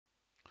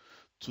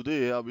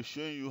Today I'll be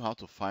showing you how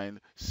to find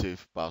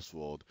safe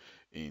password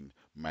in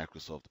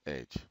Microsoft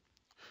Edge.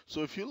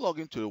 So if you log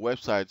into the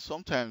website,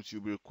 sometimes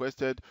you'll be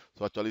requested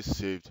to actually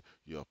save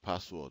your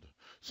password.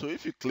 So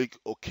if you click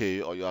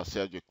OK or you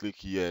accept, you click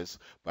yes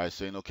by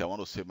saying, okay, I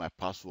want to save my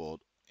password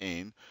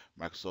in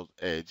Microsoft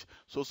Edge.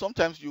 So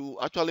sometimes you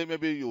actually,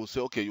 maybe you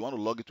say, okay, you want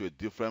to log into a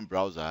different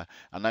browser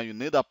and now you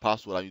need that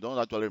password and you don't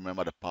actually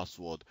remember the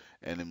password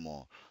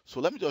anymore. So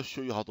let me just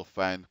show you how to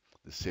find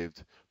the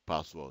saved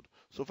password.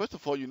 So first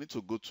of all, you need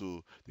to go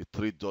to the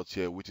three dots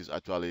here, which is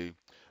actually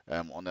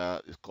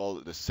it's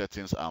called the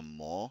settings and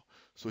more.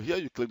 So here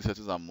you click the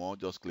settings and more,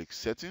 just click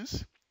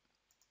settings.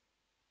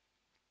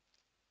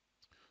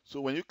 So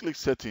when you click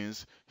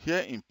settings, here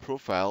in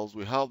profiles,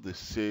 we have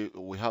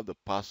the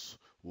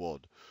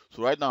password.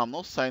 So right now I'm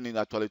not signing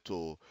actually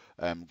to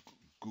um,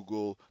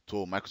 Google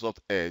to Microsoft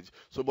Edge.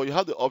 So but you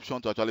have the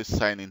option to actually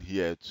sign in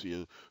here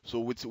to. So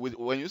with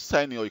when you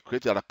sign in or you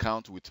create an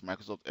account with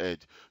Microsoft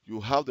Edge, you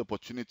have the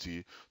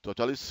opportunity to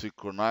actually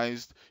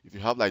synchronize. If you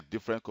have like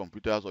different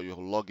computers or you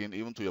log in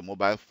even to your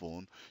mobile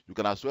phone, you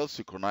can as well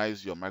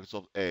synchronize your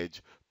Microsoft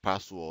Edge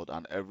password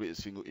and every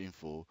single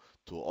info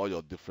to all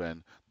your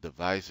different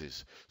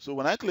devices. So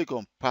when I click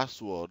on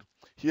password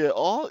here,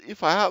 or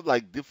if I have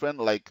like different,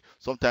 like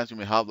sometimes you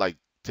may have like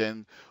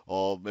 10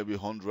 or maybe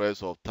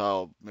hundreds of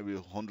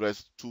maybe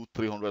hundreds,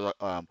 300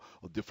 of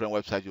different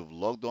websites you've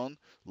logged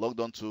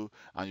on to,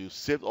 and you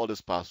saved all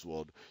this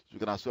password. You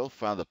can as well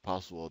find the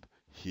password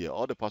here.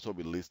 All the password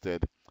will be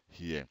listed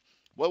here.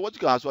 Well, what you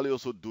can actually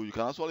also do, you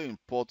can actually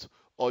import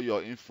all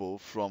your info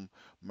from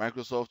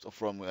Microsoft,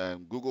 from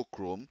Google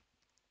Chrome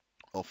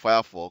or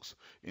Firefox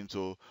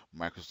into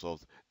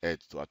Microsoft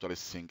Edge to actually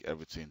sync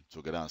everything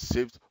together and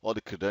save all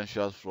the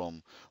credentials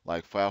from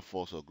like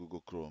Firefox or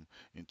Google Chrome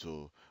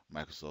into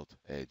Microsoft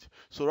Edge.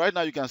 So right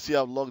now you can see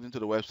I've logged into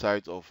the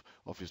website of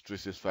Office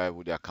 365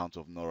 with the account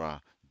of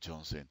Nora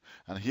Johnson.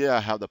 And here I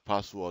have the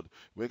password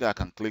where I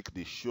can click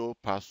the show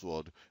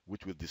password,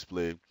 which will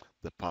display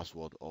the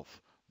password of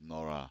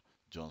Nora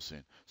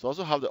Johnson. So I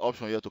also have the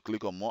option here to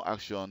click on more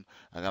action.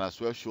 I can as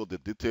well show the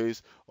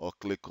details or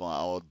click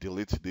on or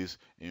delete this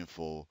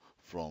info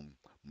from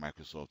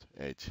Microsoft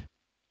Edge.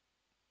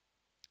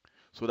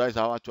 So that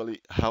is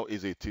how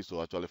easy it is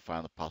to actually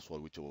find a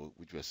password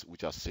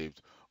which are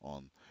saved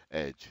on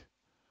Edge.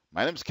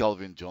 My name is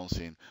Kelvin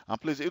Johnson,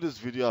 and please, if this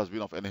video has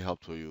been of any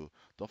help to you,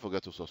 don't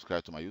forget to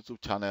subscribe to my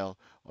YouTube channel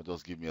or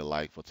just give me a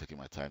like for taking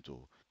my time to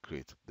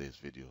create this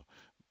video.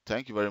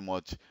 Thank you very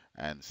much,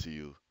 and see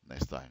you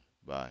next time.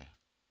 Bye.